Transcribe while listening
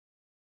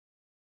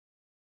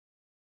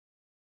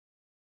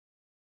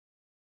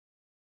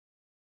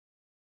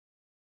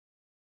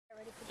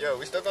Yo,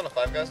 we still going to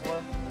Five Guys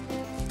tomorrow?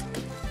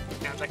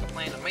 Sounds like a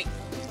plan to me.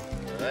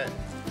 Alright.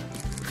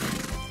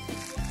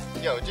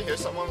 Yo, did you hear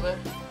something over there?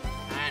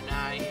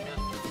 Nah, ain't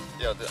nothing.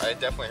 Yo, I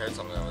definitely heard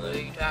something over there. What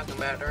are you talking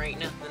about? There ain't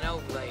nothing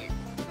over there.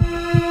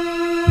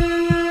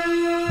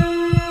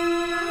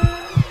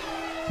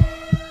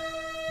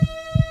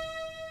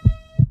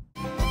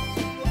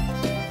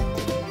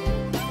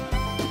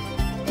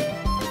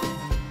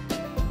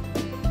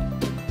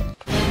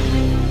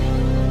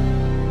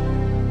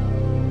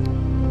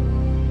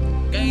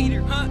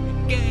 Gator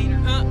hunting, gator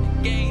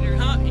hunting, gator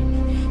hunting.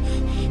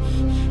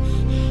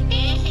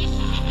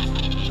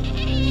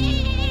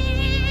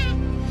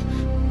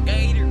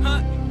 Gator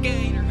hunting,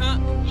 gator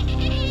hunting.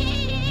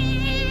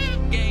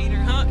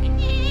 Gator hunting.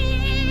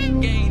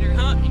 Gator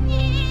hunting.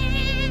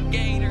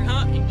 Gator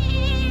hunting.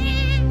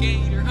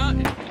 Gator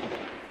hunting.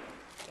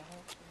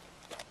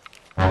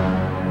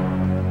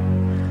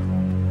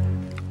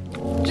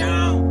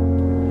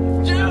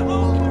 Joe! Joe!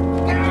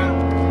 Joe!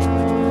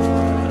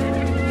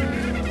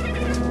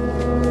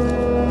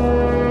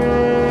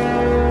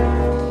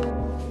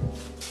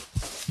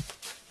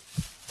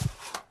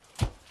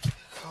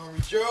 Call me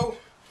Joe.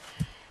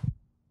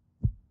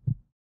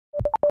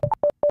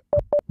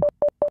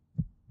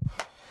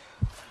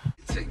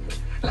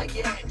 Like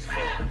you asked for.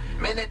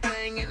 Man, that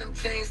thing and them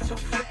things too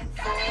fat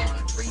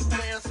for.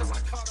 Rebound, so I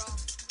caught off.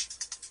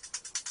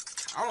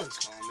 Collins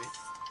calling me.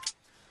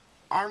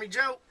 Army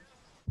Joe.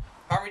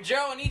 Army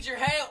Joe, I need your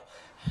help.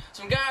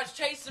 Some guys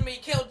chasing me,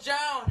 killed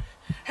John.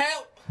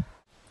 Help!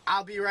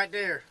 I'll be right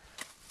there.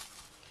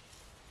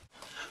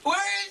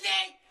 Where is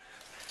he?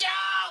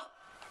 Joe!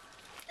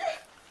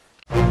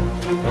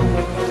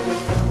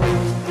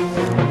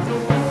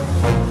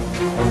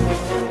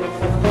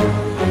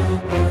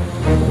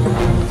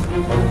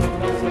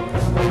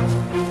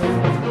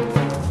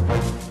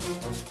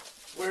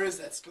 Where is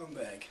that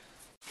scumbag?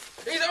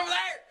 He's over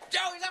there!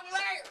 Joe, he's over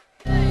there!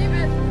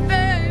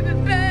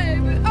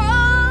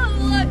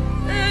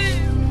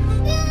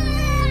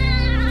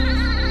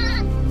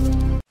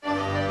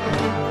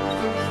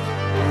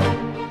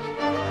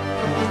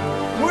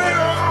 Where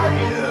are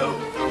you?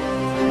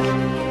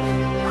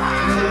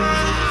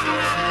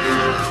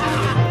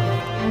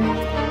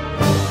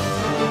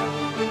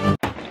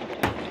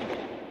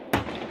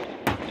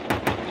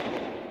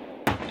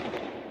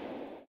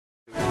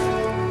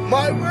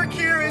 My work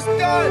here is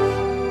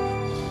done.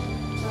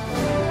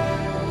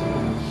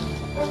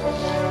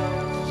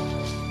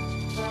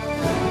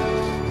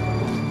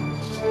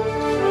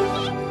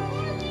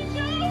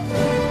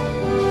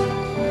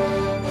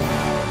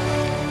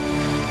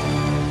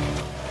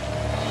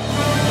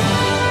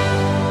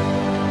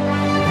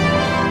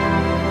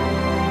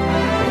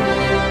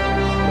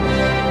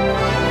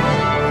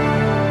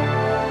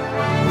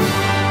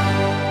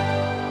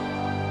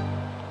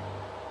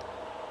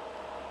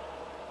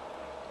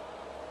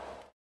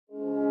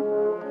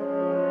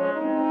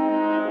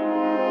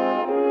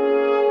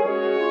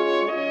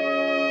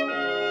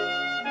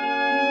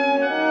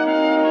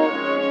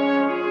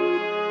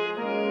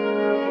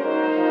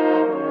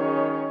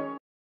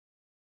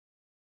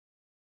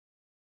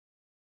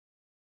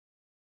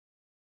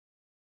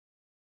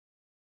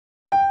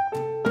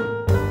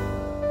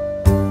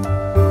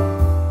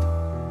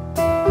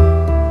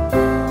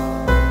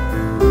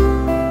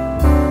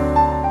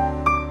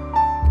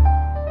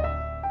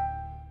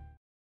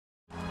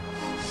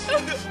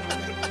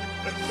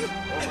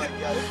 Oh my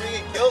god, this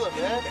thing killed him,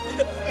 man.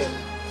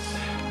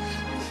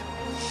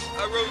 I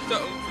wrote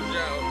something for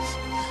Joe's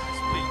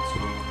speech.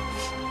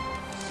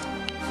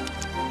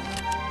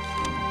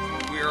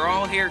 We are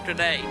all here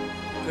today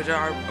because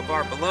of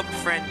our beloved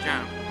friend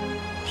John.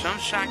 Some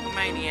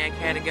psychomaniac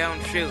had to go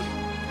and shoot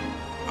him.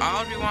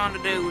 All we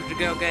wanted to do was to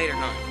go gator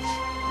hunting.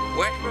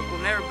 Westbrook will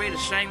never be the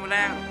same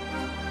without him.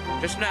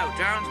 Just know,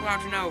 John's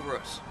watching over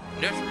us.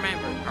 Just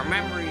remember, our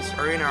memories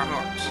are in our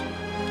hearts.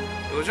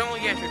 It was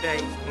only yesterday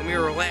when we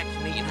were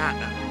relaxing eating hot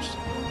dogs.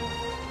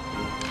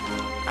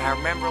 I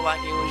remember like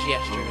it was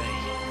yesterday.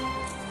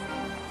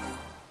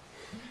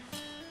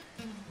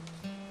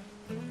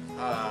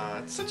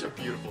 It's such a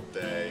beautiful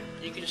day.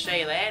 You can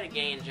say that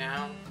again,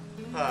 John.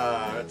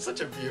 It's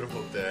such a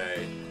beautiful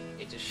day.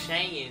 It's a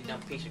shame you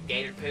dumb piece of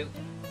gator poop.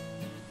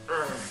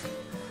 Put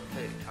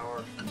it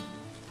hard.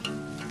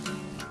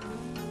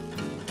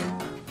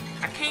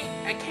 I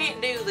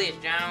can't do this,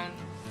 John.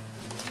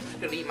 I'm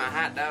gonna eat my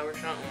hot dog or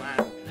something. I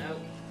don't know.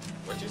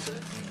 What'd you say?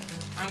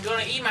 I'm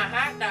gonna eat my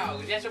hot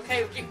dog. That's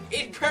okay with you?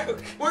 It's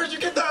broke. Where'd you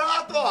get that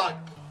hot dog?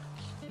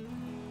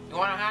 You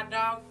want a hot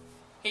dog?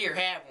 Here,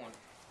 have one.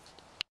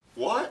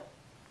 What?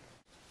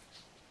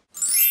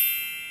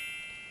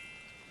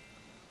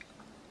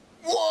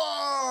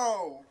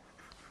 Whoa!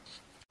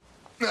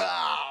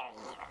 Ah!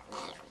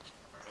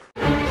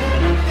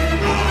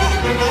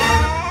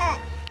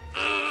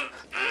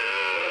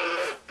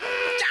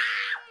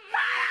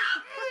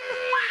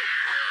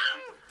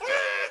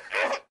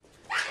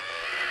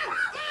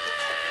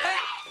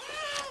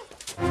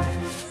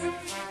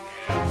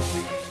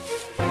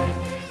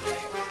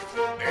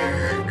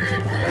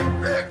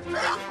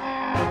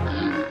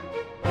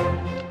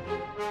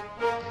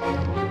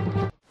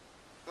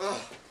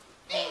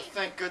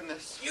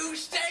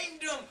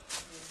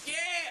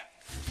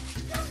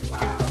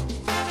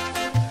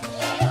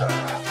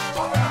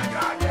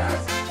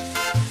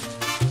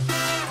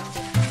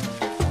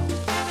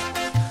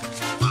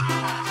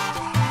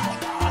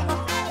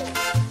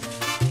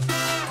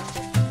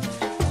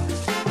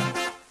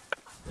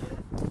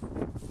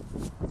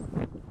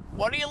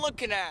 What are you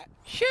looking at?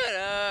 Shut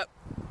up.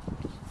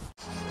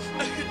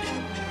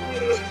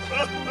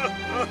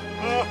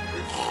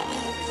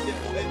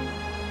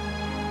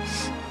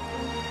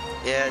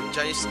 Yeah,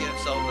 John used to get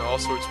himself into all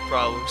sorts of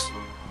problems.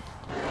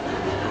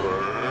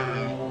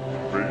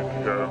 Make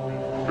happy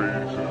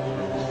faces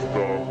and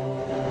stuff.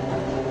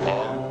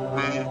 I'm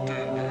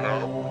making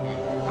happy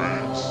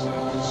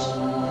faces.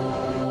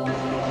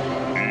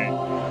 Eat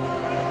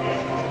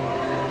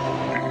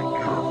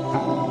your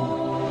food.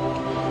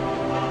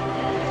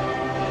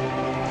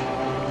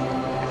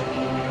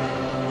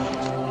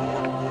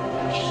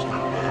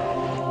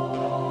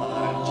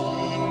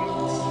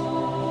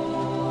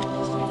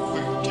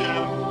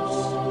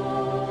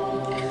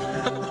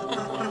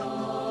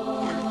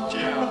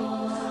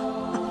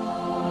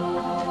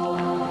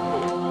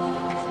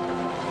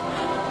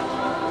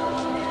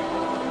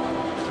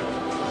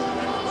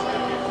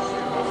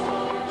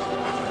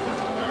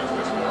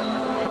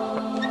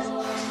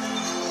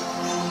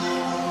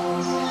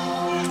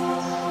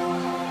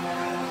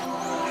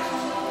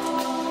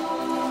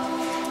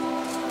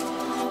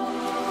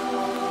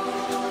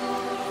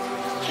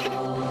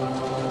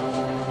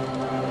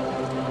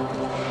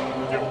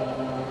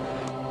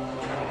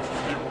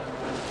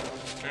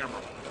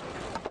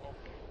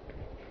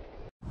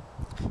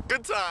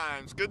 Good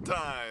times, good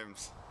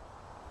times.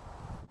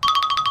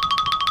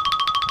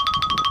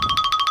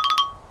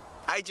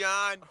 Hi,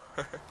 John.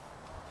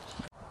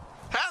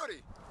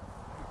 Howdy!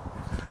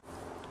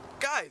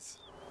 Guys,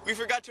 we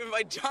forgot to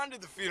invite John to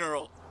the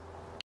funeral.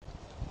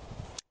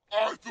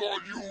 I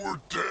thought you were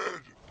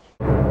dead.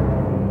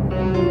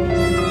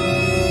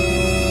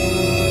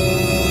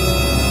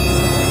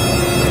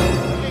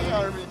 Hey,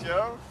 Army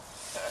Joe.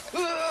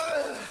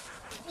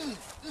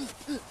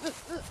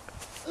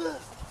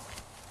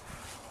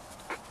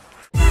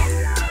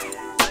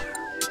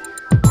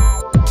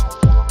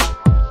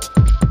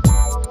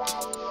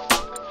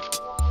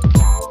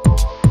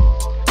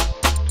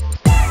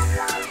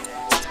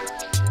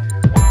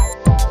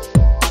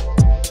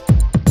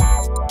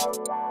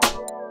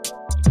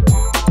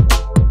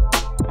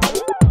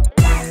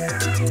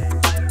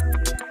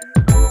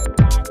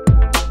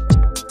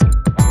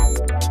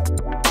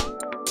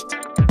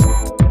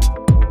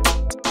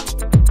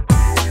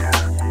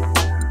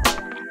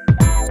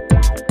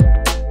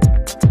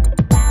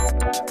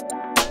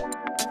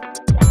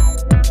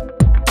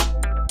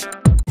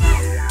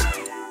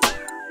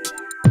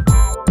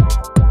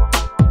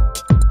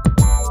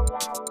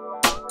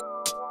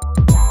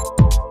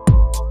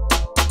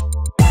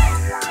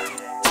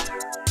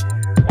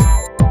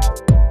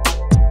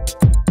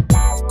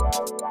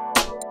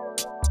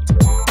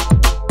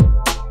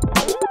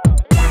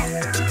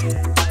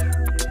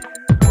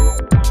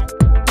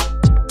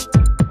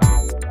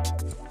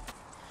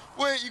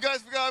 Wait, you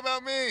guys forgot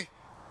about me.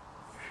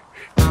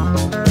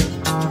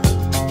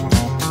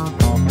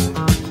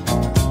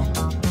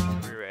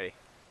 We're ready.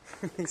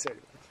 He's ready.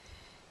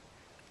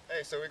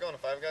 Hey, so we going to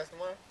Five Guys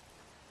tomorrow?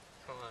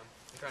 Hold on.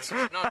 I'm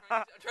trying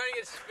to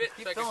get spit.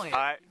 Keep going.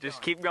 Alright,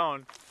 just keep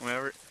going.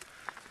 Whenever.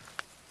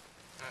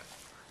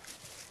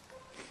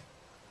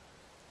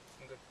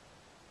 I'm good.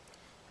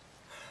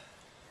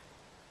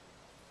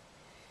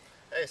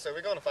 Hey, so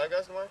we going to Five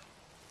Guys tomorrow?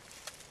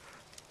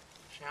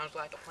 Sounds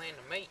like a plan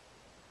to me.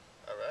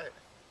 Alright.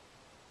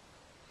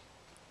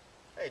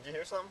 Hey, did you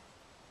hear something?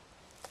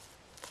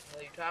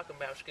 What are you talking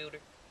about, Scooter?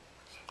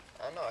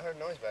 I don't know, I heard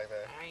noise back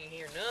there. I ain't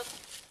hear nothing.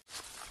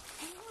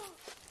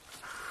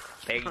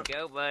 There you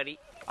go, buddy.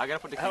 I gotta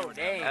put the camera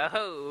down.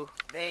 Oh,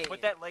 damn.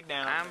 Put that leg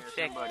down. I'm there,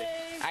 sick. somebody.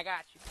 I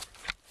got you.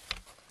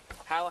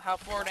 How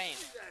far down?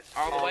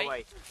 All the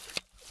way?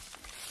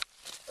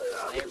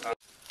 There,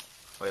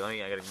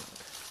 Wait, I gotta.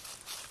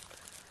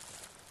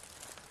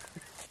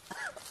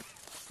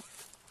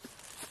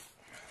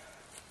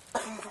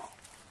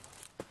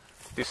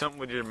 Do something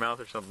with your mouth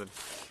or something.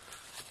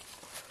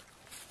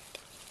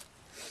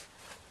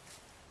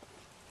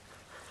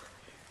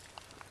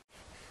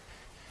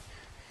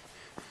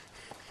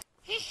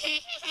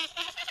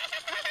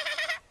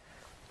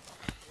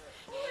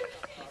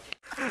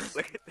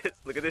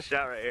 Look at this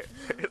shot right here.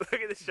 Look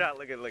at this shot.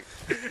 Look. Alright,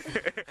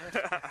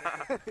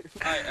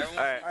 everyone.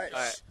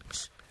 Alright.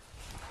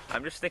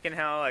 I'm just thinking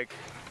how, like,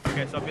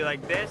 okay, so I'll be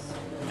like this,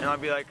 and I'll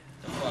be like,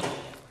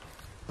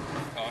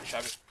 Oh,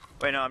 shove it.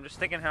 wait, no, I'm just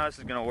thinking how this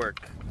is gonna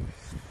work.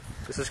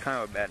 This is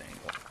kind of a bad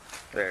angle.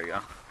 There you go.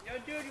 Yo,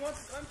 dude, you want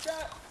the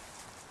gunshot?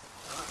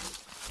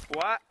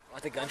 What?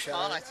 Want the gunshot?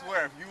 Colin, I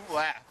swear, if you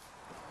laugh,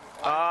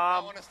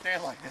 I want to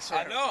stand like this.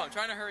 I know, I'm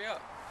trying to hurry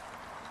up.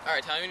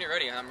 Alright, tell me when you're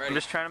ready, and I'm ready. I'm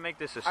just trying to make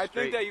this a I straight.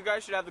 think that you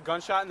guys should have the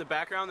gunshot in the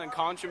background, then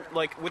Colin should,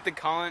 like, with the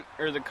Colin,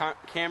 or the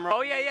camera.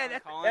 Oh yeah,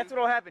 that's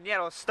what'll happen. Yeah,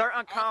 it'll start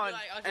on Colin.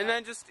 And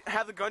then just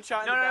have the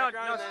gunshot in No, the no, no,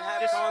 background, no, and then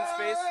have just- Colin's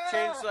face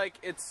change, like,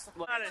 it's...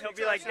 Like, He'll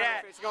be like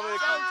that.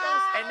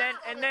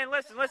 And then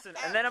listen,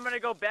 and then I'm gonna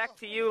go back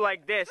to you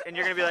like this, and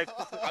you're gonna be like,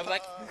 I'm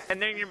like,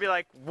 and then you're gonna be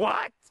like,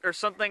 what? Or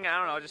something, I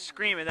don't know, just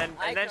scream, and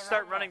then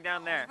start running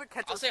down there.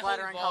 Catch I'll a say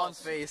splatter holy on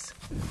balls. Colin's face.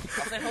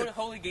 I'll say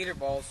holy gator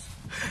balls.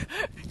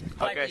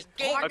 Okay.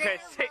 Okay.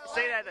 Say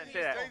that then.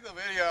 Say that. Take the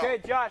video. Okay,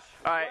 Josh.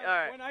 All right. All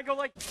right. When I go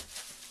like.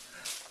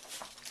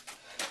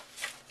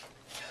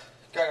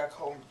 Gotta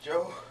call him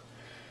Joe.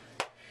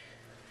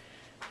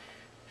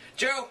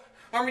 Joe,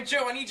 Army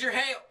Joe, I need your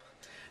help.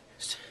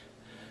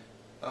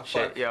 Oh,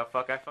 Shit. Yeah.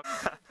 Fuck. I fuck.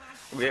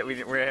 we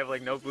have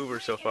like no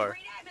bloopers so far.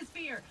 Great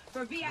atmosphere.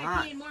 For VIP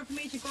and more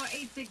information, call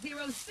 860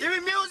 Give me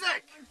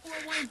music.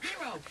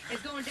 1410.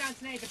 It's going down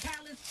tonight at the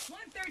Palace,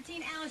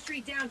 113 Allen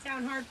Street,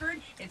 downtown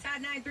Hartford. It's hot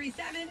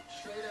 937.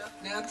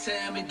 Now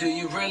tell me, do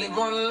you really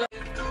wanna love?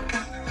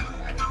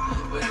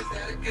 But is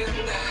that a good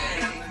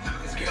thing?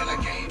 'Cause girl, I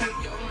can't be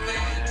your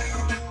man.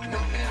 No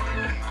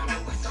matter, I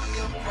know what's on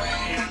your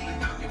brain.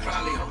 You're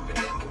probably hoping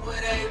that it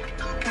would ain't.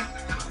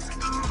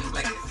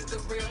 Like this is the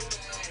real thing.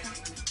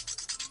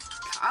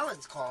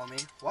 Colin's calling me.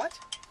 What?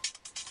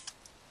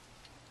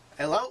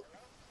 Hello?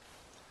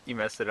 You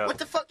messed it up. What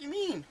the fuck you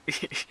mean?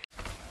 What do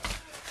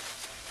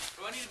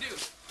I need to do?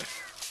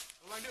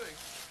 What am I doing?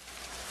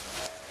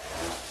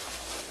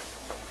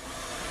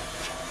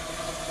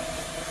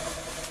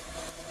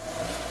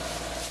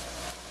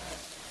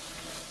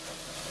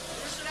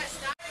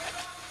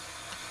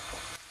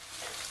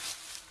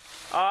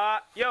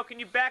 Yo, can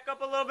you back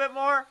up a little bit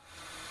more?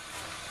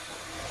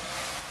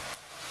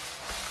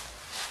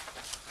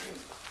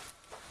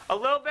 A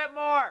little bit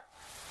more.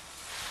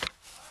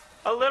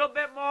 A little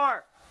bit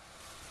more.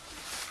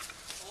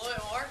 A little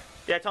bit more?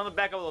 Yeah, tell him to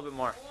back up a little bit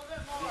more. A little bit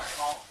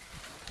more.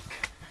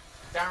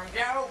 Down we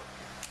go.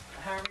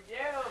 Down we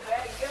go.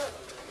 Back up.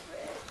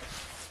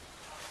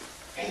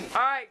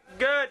 All right,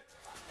 good.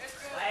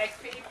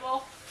 Black people.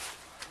 All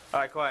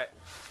right, quiet.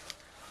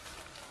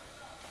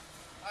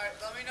 Alright,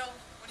 let me know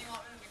when you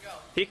want me to go.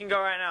 He can go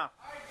right now.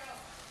 Alright,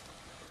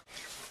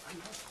 go.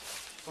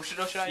 What should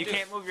I You do?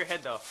 can't move your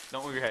head though.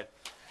 Don't move your head.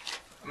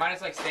 Am I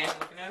just like standing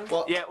looking at him?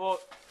 Well, Yeah, well,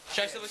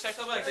 Should I still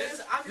like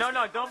this? no,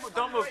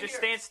 don't move. Just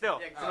stand still.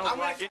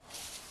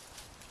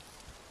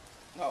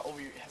 no,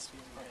 over your, it has to be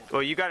in my head.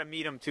 Well, you gotta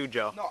meet him too,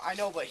 Joe. No, I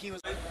know, but he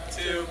was.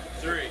 2,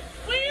 3.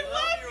 We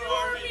love you,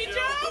 Army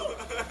Joe!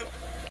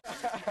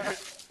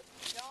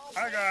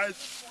 Hi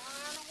guys.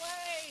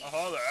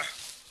 Oh there.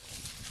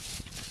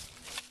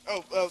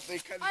 Oh, they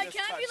couldn't just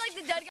Can I be like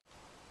the dead guy?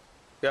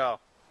 Go.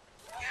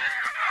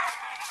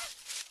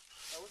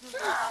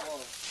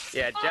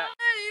 Yeah, Jack.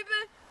 Baby,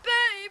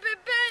 baby,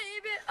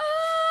 baby,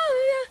 oh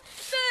yeah,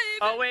 baby.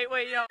 Oh wait,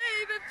 yo.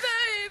 Baby,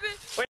 baby.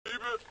 Baby,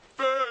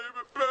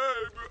 baby,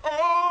 baby.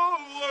 Oh,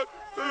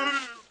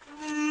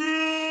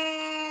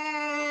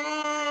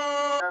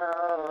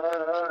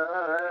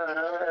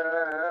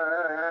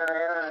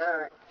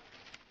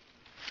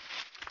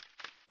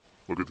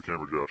 look at the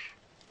camera, Josh.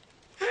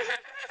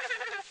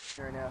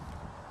 Right now.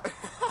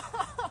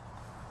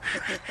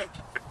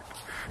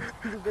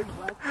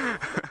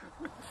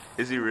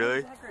 Is he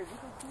really?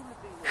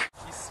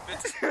 He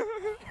spits.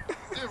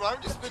 Dude, why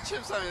would you spit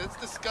chips on me? That's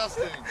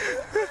disgusting.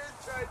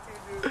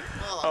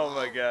 Oh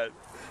my god.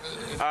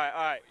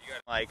 Alright.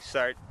 Like,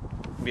 start.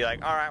 Be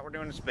like, alright, we're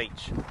doing a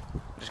speech.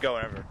 Just go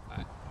whenever.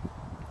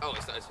 Oh,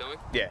 it's filming?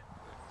 Yeah.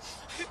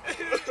 They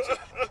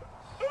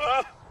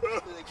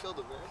killed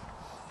him, man.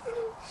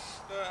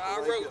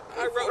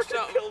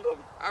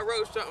 I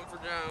wrote something for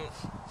John.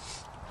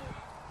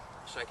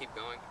 Should I keep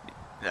going?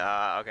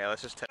 Okay,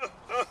 let's just I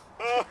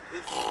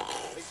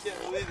can't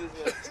believe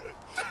this, man.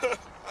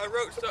 I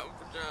wrote something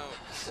for John.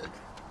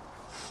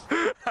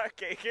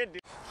 Okay, good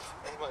dude.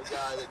 Oh my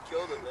god, they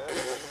killed him, man.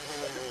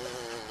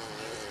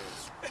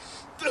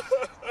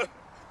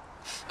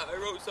 I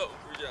wrote something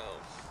for John.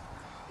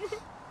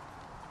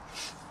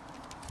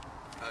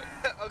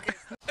 Okay.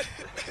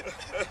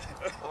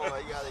 Oh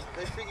my god,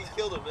 they freaking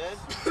killed him, man.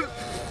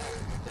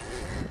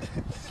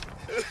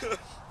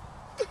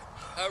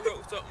 I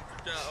wrote something for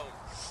John.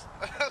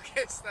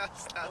 Okay, stop.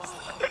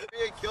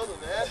 They killed him,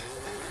 man.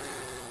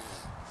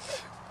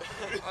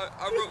 I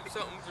wrote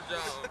something for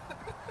John.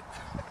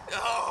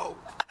 No!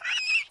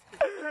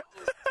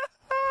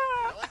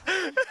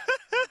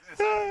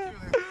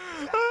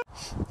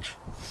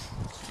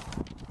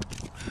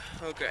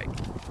 Okay.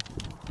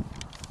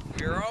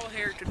 We're all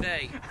here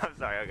today. I'm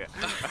sorry, okay.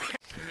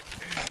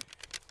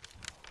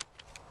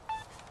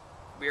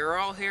 We are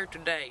all here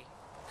today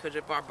because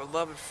of our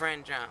beloved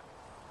friend John.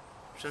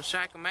 Some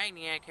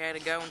psychomaniac had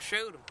to go and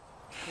shoot him.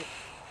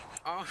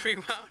 All we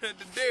wanted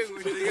to do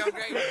was to go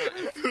gator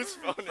hunting. Whose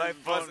phone My is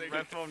buzzing?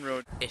 phone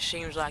ruined. It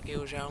seems like it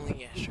was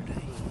only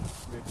yesterday.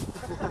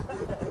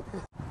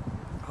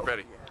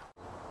 Ready.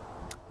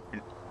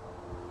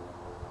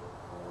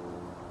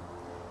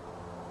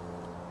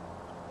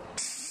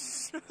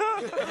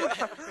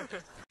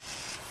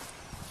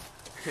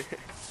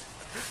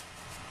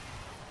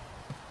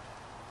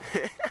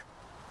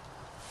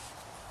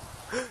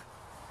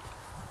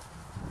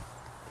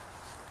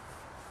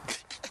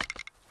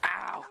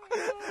 Ow!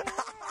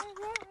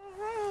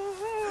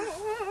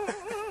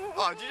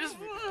 Oh, did you just...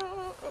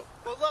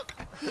 Well, look.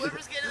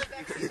 Whoever's getting in the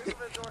back seat, open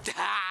the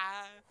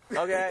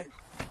door. Okay.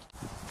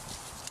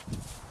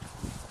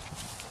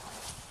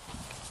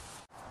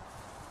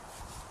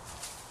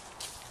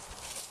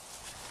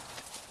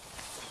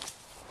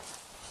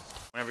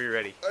 whenever you're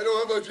ready. I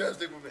don't have my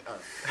chapstick with me.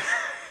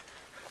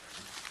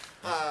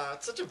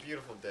 It's such a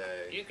beautiful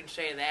day. You can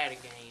say that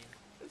again.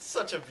 It's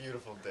such a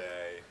beautiful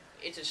day.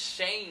 It's a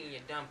shame, you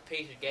dumb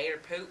piece of gator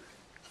poop.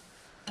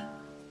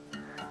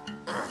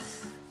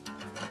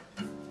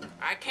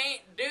 I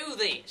can't do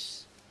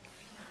this.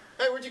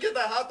 Hey, where'd you get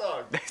that hot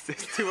dog?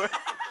 It's too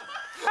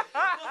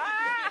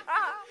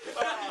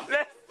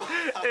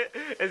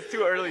it's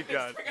too early,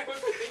 John.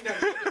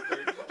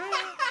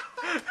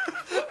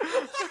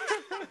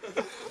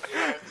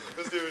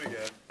 Let's do it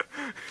again.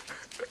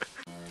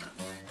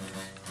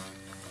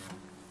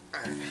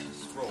 Alright,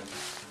 let's roll.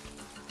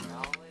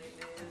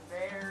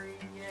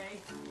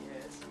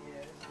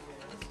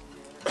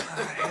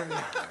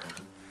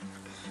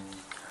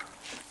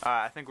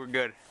 Alright, I think we're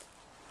good.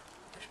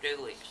 Let's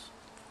do this.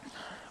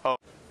 Oh.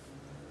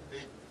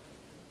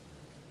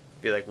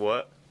 Be like,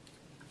 what?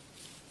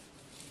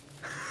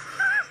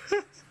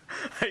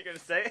 Are you gonna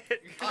say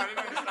it?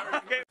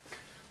 Okay.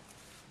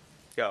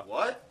 Go.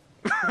 What?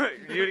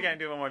 Do it again,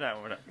 do it one more time,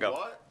 Go.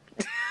 What?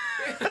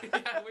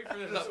 Wait for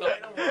this.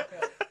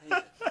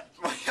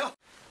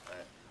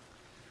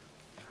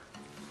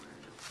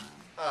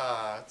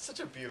 It's such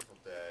a beautiful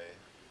day.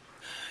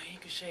 You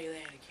can say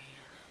that again.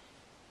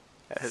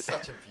 It's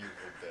such a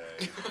beautiful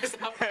day.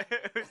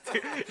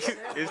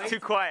 It was too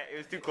quiet. It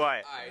was too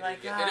quiet.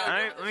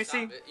 Alright, Let me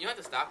see. You don't have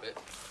to stop it.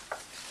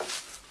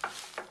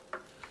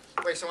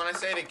 Wait, so when I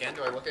say it again,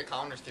 do I look at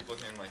Colin or keep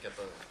looking like at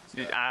the...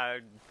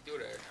 Do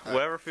it.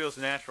 Whatever feels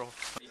natural.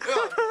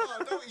 Oh,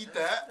 don't eat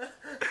that.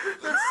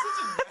 That's such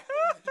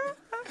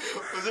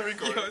a... Was it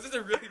recording? Yo, this is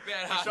a really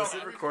bad hot dog.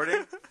 Was it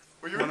recording?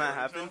 When that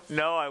happened?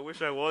 No, I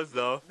wish I was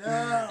though.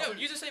 No,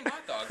 use the same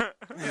hot dog.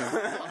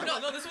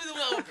 No, this will be the one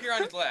that will appear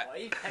on his lap.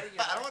 I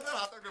don't want that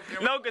hot dog to appear.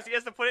 No, because he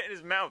has to put it in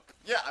his mouth.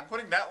 Yeah, I'm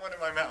putting that one in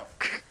my mouth.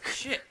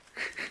 Shit.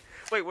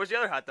 Wait, where's the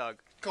other hot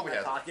dog? Kobe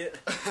has Pocket.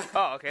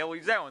 Oh, okay, we'll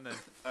use that one then.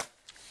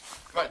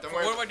 Right, don't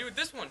worry. What do I do with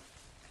this one?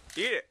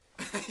 Eat it.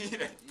 Eat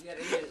it. You gotta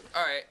eat it.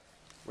 Alright.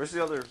 Where's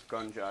the other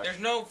gun, Josh? There's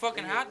no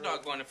fucking hot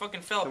dog one. It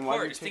fucking fell Then why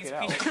apart. did This you thing's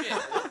take a it piece of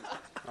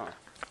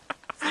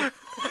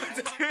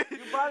shit.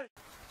 You bought it.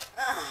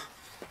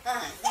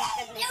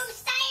 You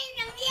saved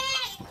him,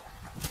 yay!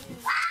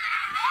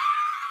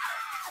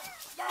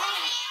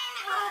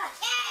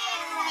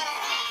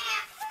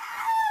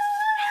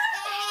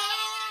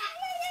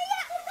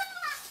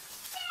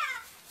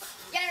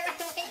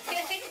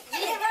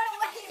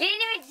 You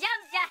didn't even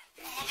jump, Jack.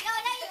 No,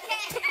 you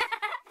can't.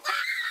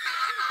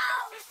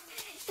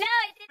 No,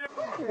 it didn't.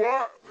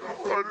 What?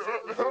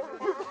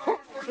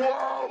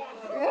 Wow!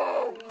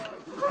 Whoa!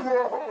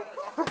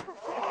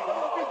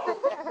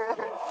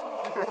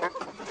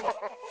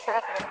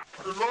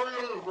 It's not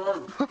even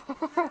right.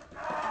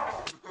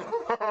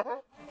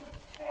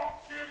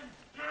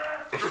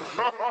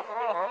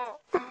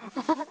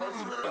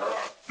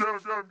 Get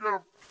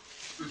him.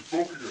 He's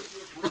poking it.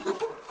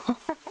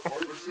 I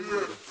see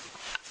it.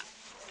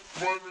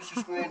 Come on, Mr.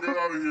 Squirrel, get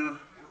out of here.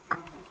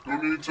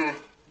 Don't need to...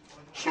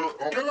 Sir, oh,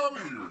 get out of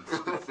here,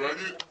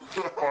 faggot.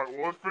 Alright,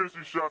 well, let's finish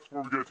these shots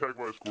before we get attacked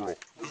by a squirrel.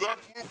 Is that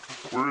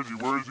Where is he?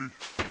 He's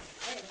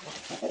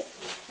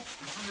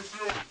in the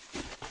field.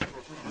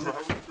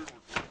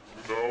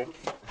 No.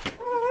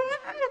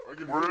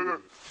 Where is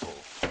it?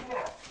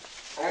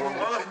 Oh,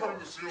 I'm in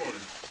the ceiling.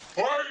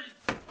 Fight!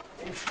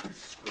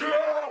 Get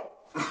out!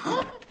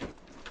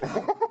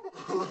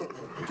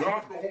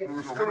 Knock the whole...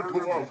 It's gonna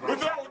come out.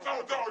 It's out!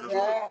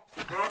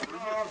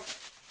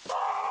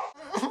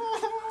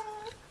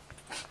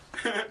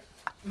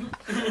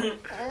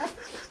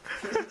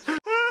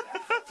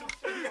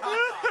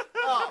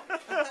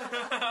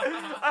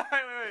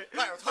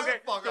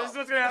 Okay, this is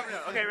what's gonna happen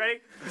now. Okay, ready?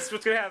 This is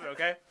what's gonna happen,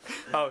 okay?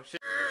 Oh,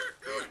 shit.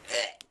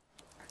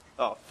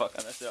 Oh, fuck,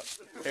 I messed it up.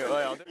 Here,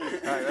 wait, I'll do it.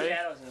 Alright, ready?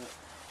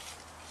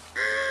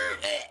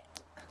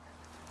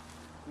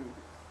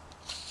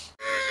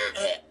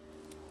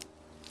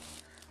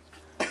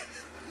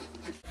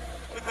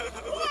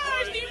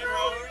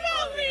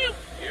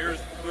 Here's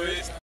the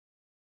place.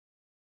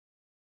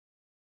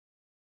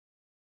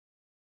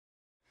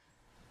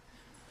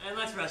 And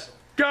let's wrestle.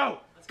 Go!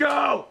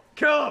 Go!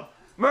 Kill him!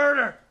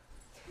 Murder!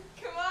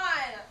 Come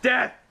on!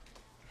 Death!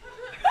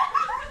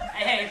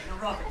 Hey, you're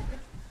roughing.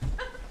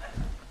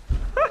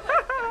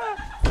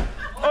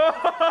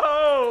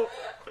 Oh!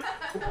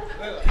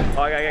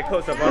 Oh, I gotta get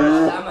close up on it.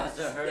 That must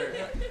have hurt.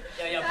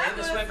 Yeah,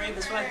 bring it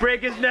this way,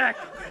 Break his neck!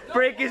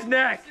 Break his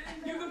neck!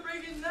 You can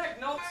break his neck.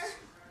 No.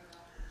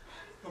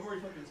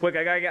 Quick,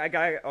 I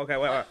gotta, okay,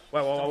 wait.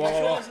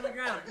 Whoa. on the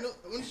ground. No,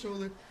 one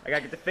shoulder. I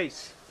gotta get the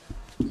face.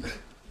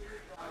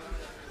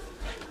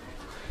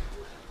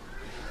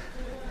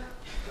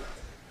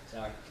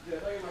 Sorry.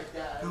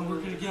 No, we're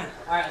good again.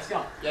 Alright, let's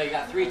go. Yo, you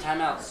got 3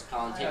 timeouts,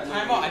 Colin. Take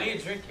Time out. I need a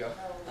drink, yo.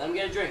 Let him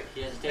get a drink.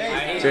 He has to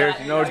take There's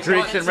no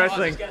drinks in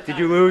wrestling. Did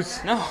you lose?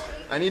 No.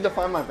 I need to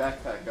find my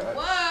backpack, guys.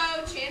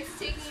 Whoa, Chance is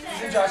taking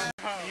it.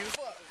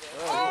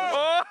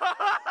 Oh,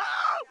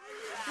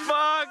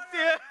 fuck,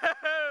 dude!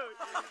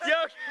 Yo,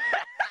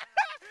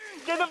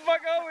 get the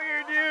fuck over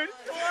here, dude!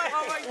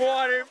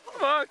 Water,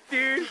 fuck,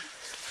 dude!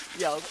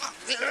 Yo,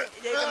 take him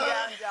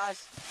down, Josh.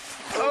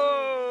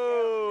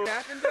 Oh!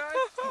 Captain Josh?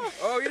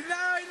 Oh, he's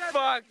not.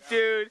 Fuck,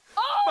 dude.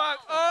 Fuck.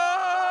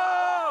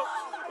 Oh!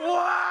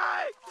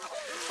 What?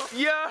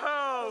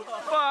 Yo!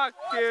 Fuck,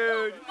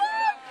 dude.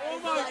 Oh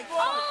my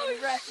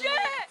God. Shit!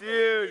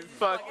 Dude,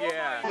 fuck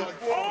yeah.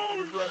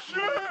 Oh,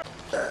 shit!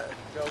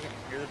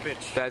 You're the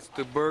bitch. That's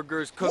the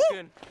burgers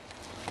cooking.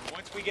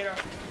 Once we get our...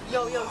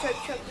 Yo,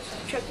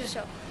 check this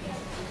out.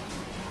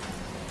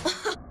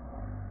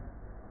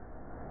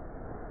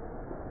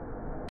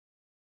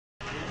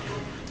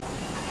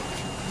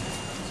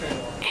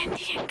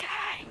 Indian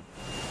guy.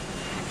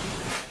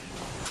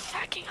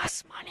 Fucking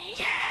us money,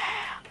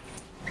 yeah.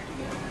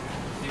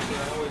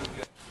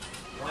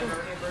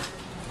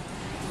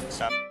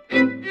 Stop. Show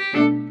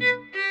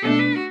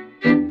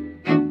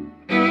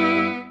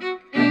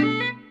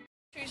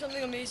you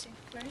something amazing.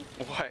 Ready?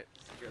 What?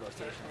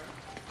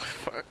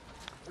 Fuck.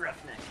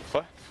 Roughneck.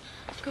 What?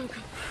 Go.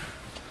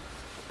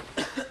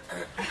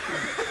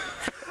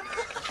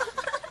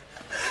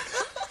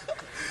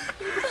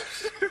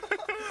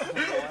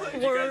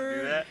 Did you guys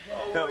do that?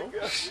 No.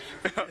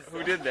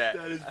 Who did that?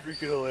 That is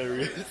freaking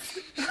hilarious.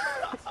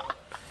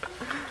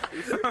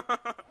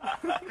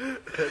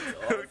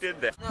 Who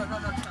did that? No.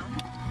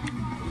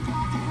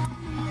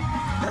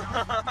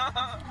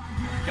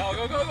 Go.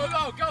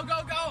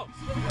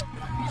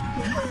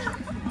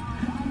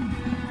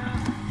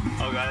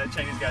 Oh god, that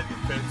Chinese guy's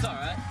getting pissed. It's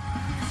alright.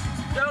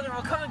 Logan,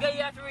 we'll come and get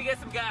you after we get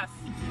some gas.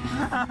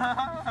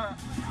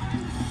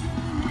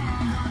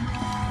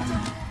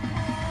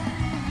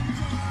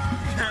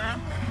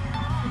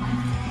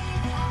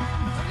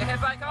 Get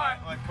hit by a car.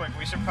 Look, quick,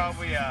 we should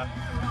probably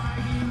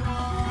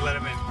let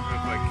him in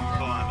real quick.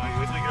 Hold on,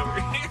 let's make it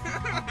over here.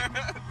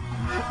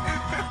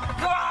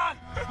 Come on!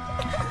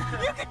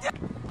 You can do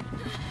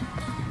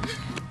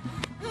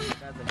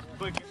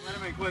Quick, let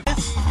him in, quick.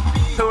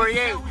 Who are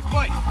you?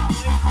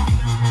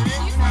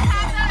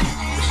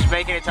 Just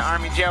making it to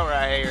Army jail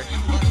right here.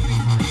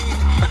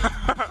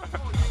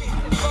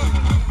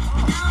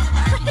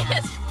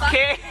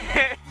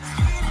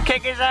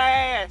 Kick his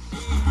ass.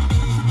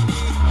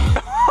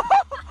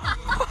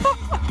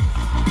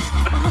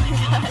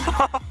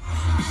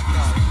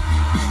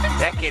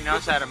 That kid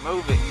knows how to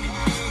move it.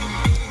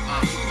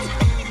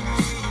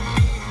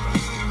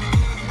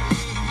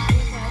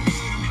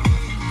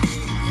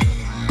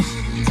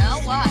 Tell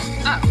why?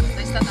 Oh, because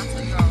they said that's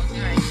what you're all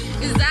doing.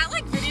 Is that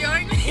like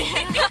videoing me?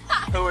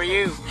 Who are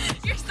you?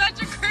 You're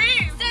such a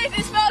creep.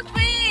 Stacey smoked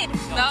weed.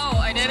 No,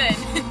 I didn't.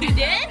 You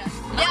did?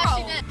 Yeah,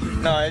 she did.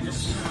 No, I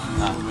just...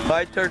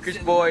 Bye, Turkish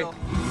boy.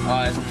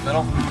 Oh, it's in the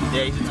middle?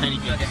 Yeah, he's a tiny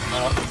kid. In the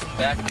middle.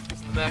 Back.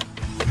 It's in the back.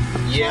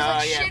 Yeah,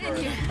 Shit in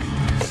here.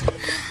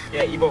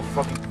 Yeah, you both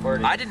fucking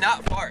farted. I did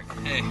not fart.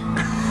 Hey.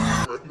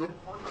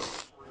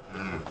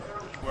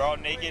 We're all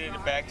naked in the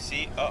back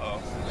seat.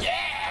 Uh-oh. Yeah!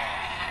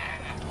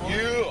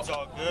 It's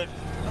all good.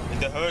 In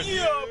the hood.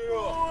 Yeah,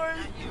 boy!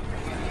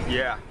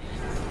 Yeah.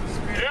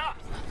 Yeah!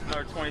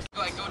 Another 20.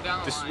 Like, go down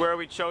the This is line. where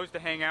we chose to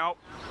hang out.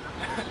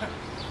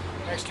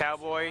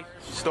 Cowboy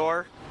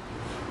store.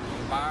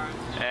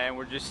 And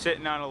we're just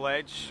sitting on a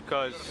ledge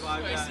because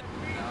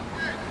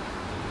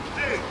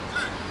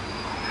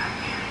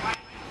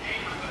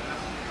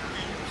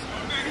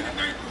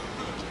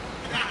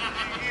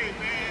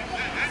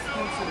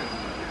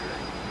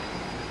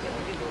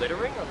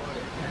Littering or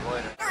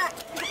what?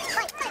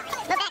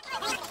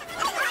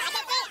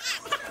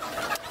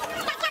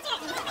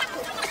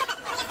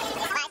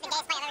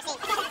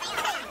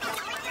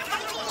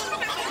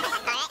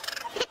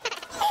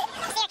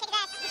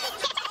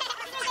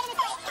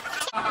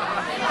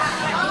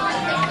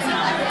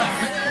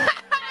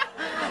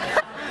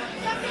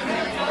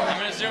 I'm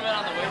gonna zoom in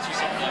on the waitress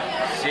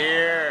sometime.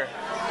 Here.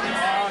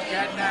 Oh,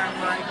 get down,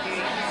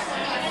 Mikey.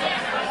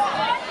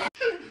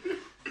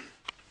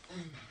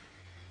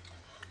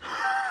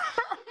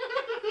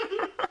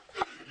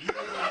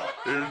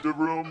 In the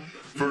room,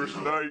 first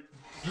night.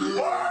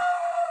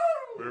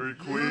 Very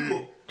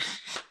clean.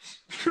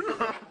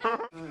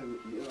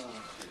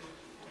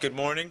 Good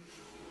morning.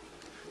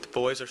 The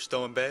boys are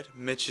still in bed.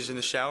 Mitch is in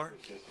the shower.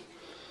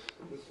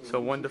 it's a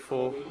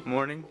wonderful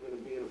morning.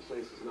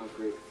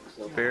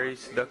 Very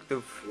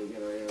seductive.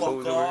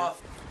 Fuck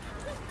off.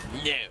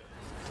 No.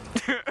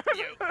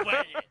 No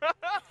way.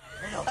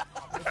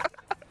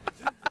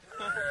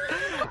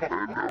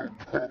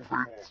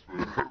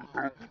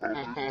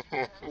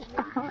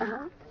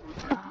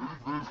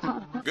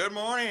 Good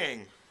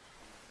morning.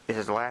 Is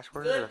his last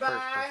word or the first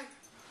Goodbye,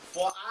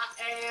 for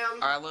I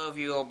am. I love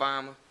you,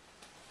 Obama.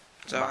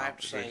 That's all I have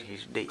to say.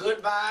 He's deep.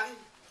 Goodbye,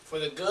 for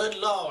the good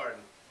Lord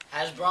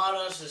has brought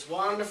us this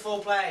wonderful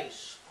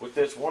place. With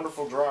this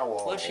wonderful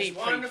drywall. What's he This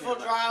wonderful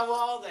preaching?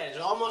 drywall that is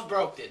almost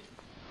broke it.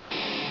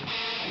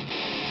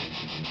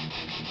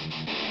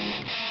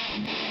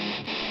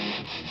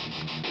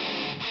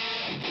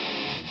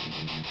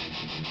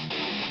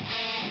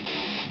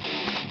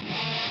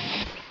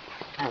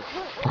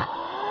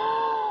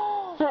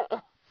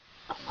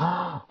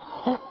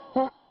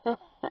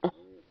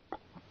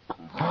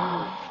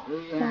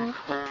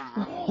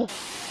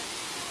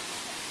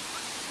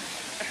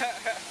 Yo!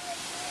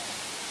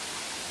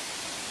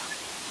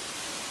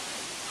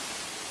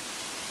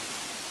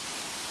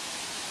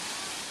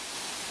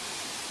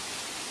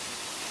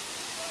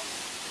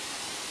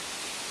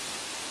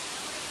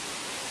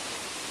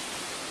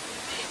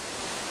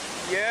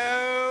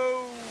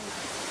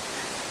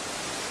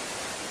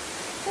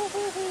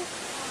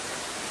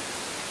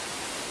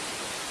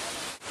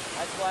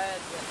 That's why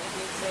the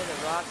Indians say the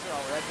rocks are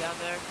all red down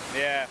there.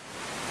 Yeah.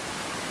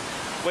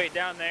 Wait,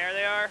 down there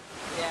they are?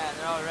 Yeah,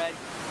 they're all red.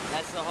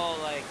 That's the whole,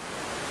 like,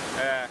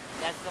 Yeah.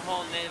 that's the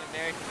whole Native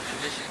American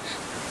tradition.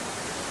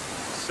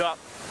 Sup?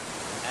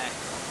 Hey.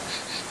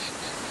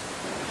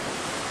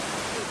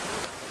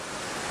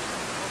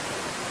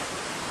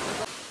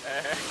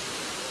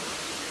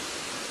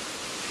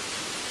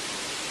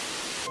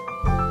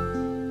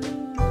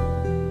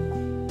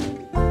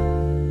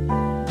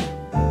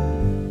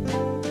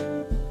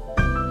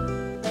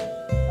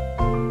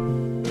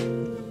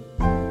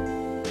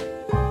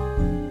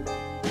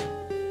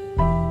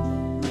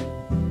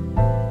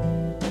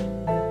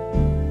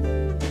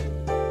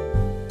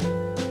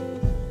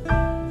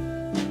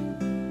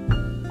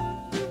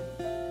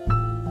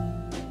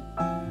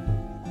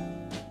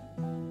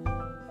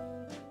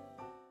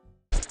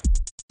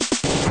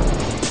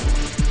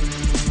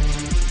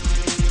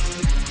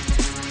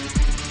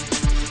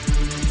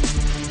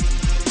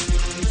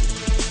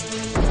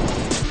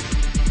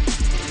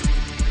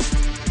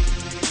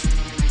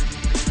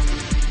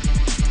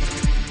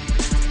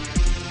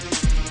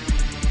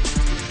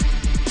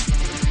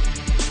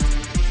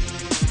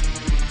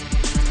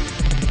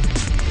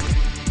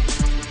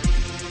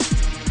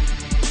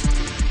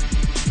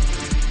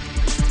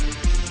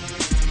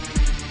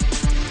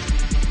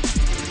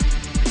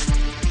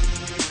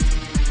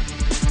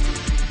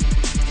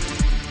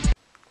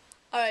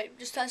 Alright,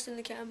 just testing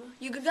the camera.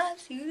 You good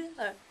guys? You good?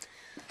 Alright.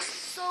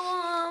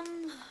 So,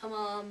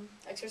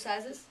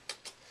 exercises.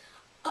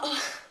 Alright,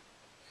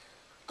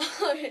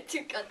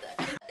 dude, cut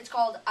that. It's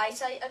called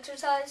eyesight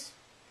exercise,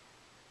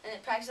 and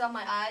it practices on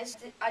my eyes.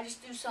 I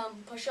just do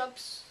some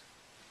push-ups.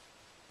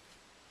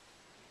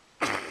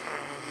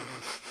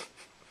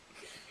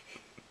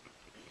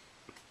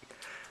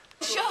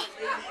 Show.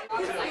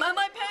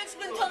 My parents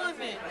have been telling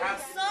me,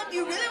 son, do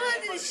you really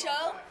want to do the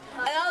show?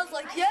 And I was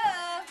like,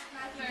 yeah,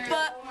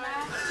 but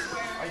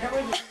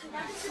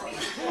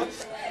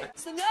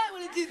so now I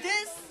want to do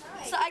this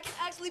so I can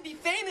actually be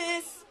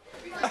famous.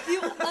 Do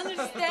you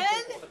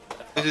understand?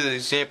 This is an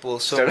example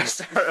of so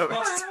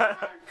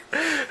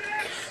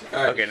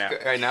Okay, now.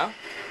 Right now?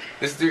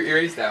 Let's do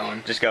erase that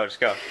one. Just go, just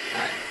go.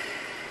 Alright.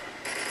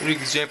 An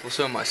example of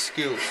some of my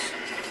skills.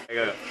 I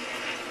go.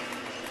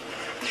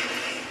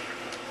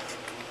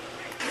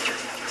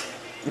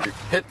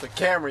 Hit the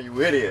camera,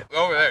 you idiot.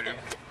 Over there, dude.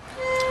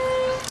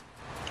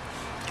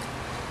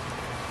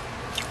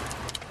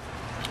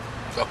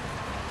 So.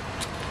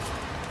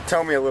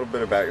 Tell me a little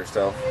bit about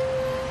yourself.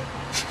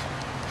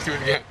 Do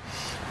it again.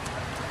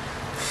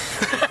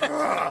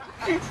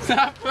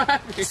 Stop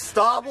laughing.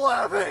 Stop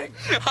laughing.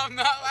 I'm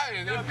not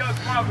laughing. Go,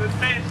 come on, let's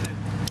finish it.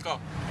 Go.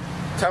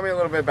 Tell me a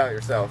little bit about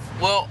yourself.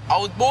 Well, I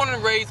was born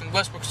and raised in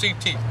Westbrook,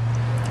 CT.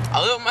 I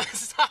live with my...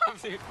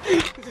 Stop, dude.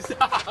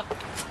 Stop.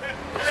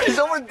 He's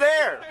over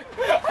there.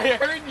 I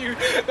heard you.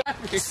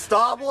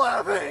 Stop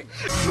laughing.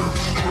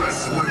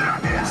 Stress when I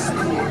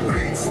explore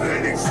beats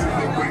that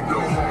exhilarate the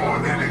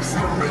hard and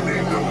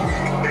exterminate the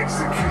weak.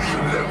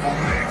 Execution level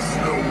next,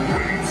 no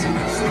way to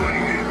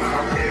explain it.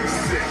 I'm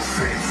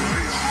XXX,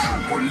 bitch,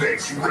 triple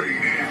X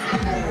rated.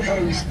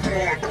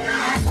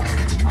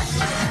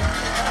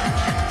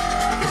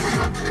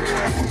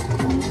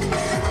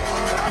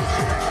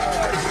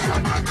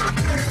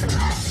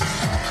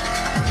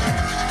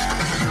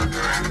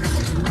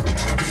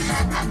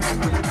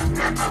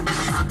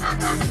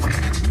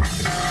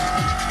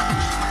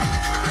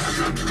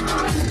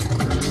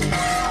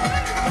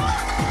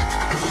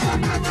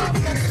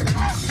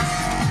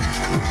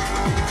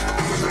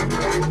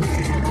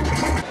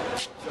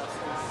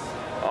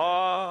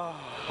 Oh.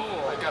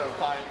 I gotta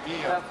find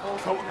me a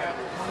coat hat.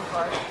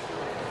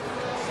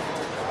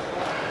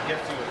 Get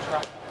you a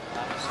truck.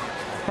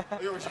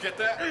 Yo, would you get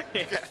that?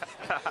 Yeah.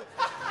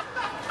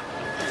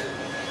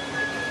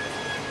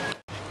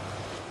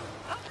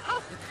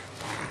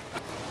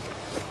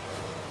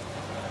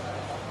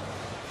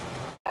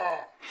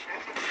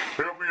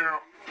 Help me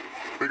out.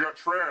 They got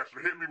trash.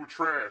 They hit me with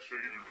trash.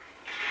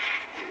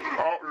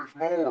 Oh, there's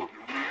more.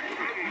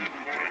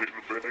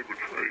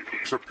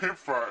 It's a pimp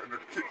fight. And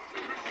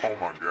oh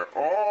my god.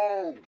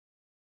 Oh!